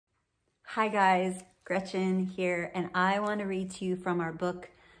Hi guys, Gretchen here, and I want to read to you from our book,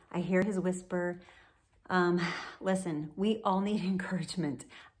 I Hear His Whisper. Listen, we all need encouragement.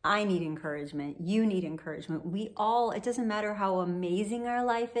 I need encouragement. You need encouragement. It doesn't matter how amazing our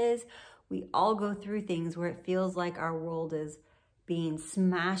life is, we all go through things where it feels like our world is being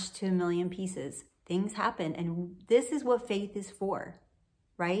smashed to a million pieces. Things happen, and this is what faith is for,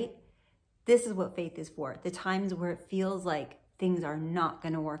 right? This is what faith is for. The times where it feels like things are not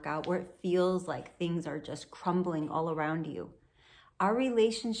going to work out, where it feels like things are just crumbling all around you. Our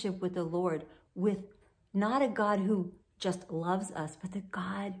relationship with the Lord, with not a God who just loves us, but the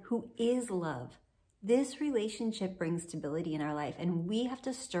God who is love. This relationship brings stability in our life, and we have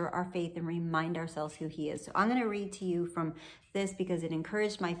to stir our faith and remind ourselves who He is. So I'm going to read to you from this because it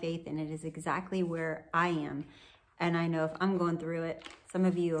encouraged my faith, and it is exactly where I am. And I know if I'm going through it, some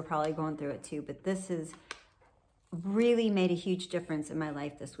of you are probably going through it too, but this has really made a huge difference in my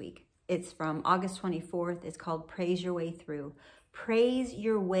life this week. It's from August 24th. It's called Praise Your Way Through. Praise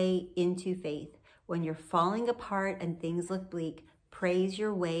your way into faith. When you're falling apart and things look bleak, praise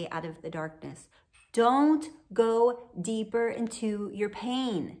your way out of the darkness. Don't go deeper into your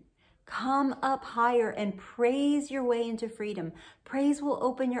pain. Come up higher and praise your way into freedom. Praise will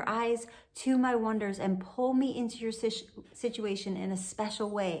open your eyes to my wonders and pull me into your situation in a special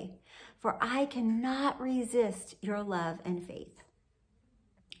way. For I cannot resist your love and faith.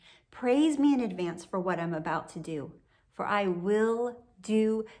 Praise me in advance for what I'm about to do, for I will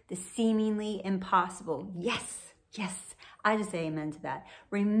do the seemingly impossible. Yes, yes, I just say amen to that.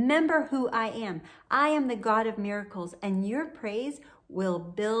 Remember who I am. I am the God of miracles, and your praise will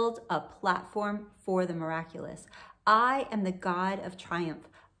build a platform for the miraculous. I am the God of triumph.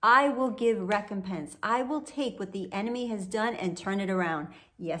 I will give recompense. I will take what the enemy has done and turn it around.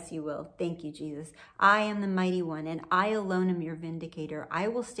 Yes, you will. Thank you, Jesus. I am the mighty one, and I alone am your vindicator. I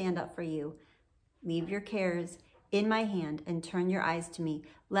will stand up for you. Leave your cares in my hand and turn your eyes to me.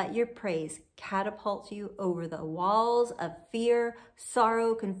 Let your praise catapult you over the walls of fear,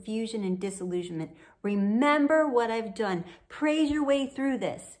 sorrow, confusion, and disillusionment. Remember what I've done. Praise your way through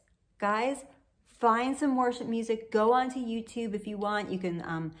this. Guys, find some worship music. Go onto YouTube if you want. You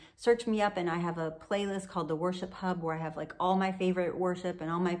can search me up, and I have a playlist called the Worship Hub where I have like all my favorite worship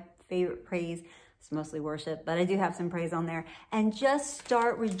and all my favorite praise. It's mostly worship, but I do have some praise on there. And just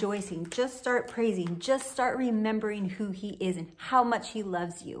start rejoicing. Just start praising. Just start remembering who He is and how much He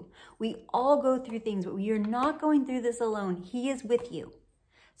loves you. We all go through things, but you're not going through this alone. He is with you.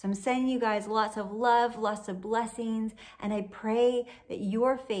 So I'm sending you guys lots of love, lots of blessings, and I pray that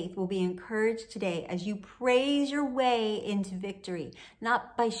your faith will be encouraged today as you praise your way into victory,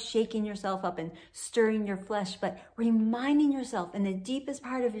 not by shaking yourself up and stirring your flesh, but reminding yourself in the deepest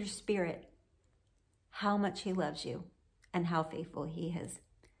part of your spirit how much He loves you and how faithful He is.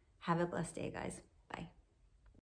 Have a blessed day, guys.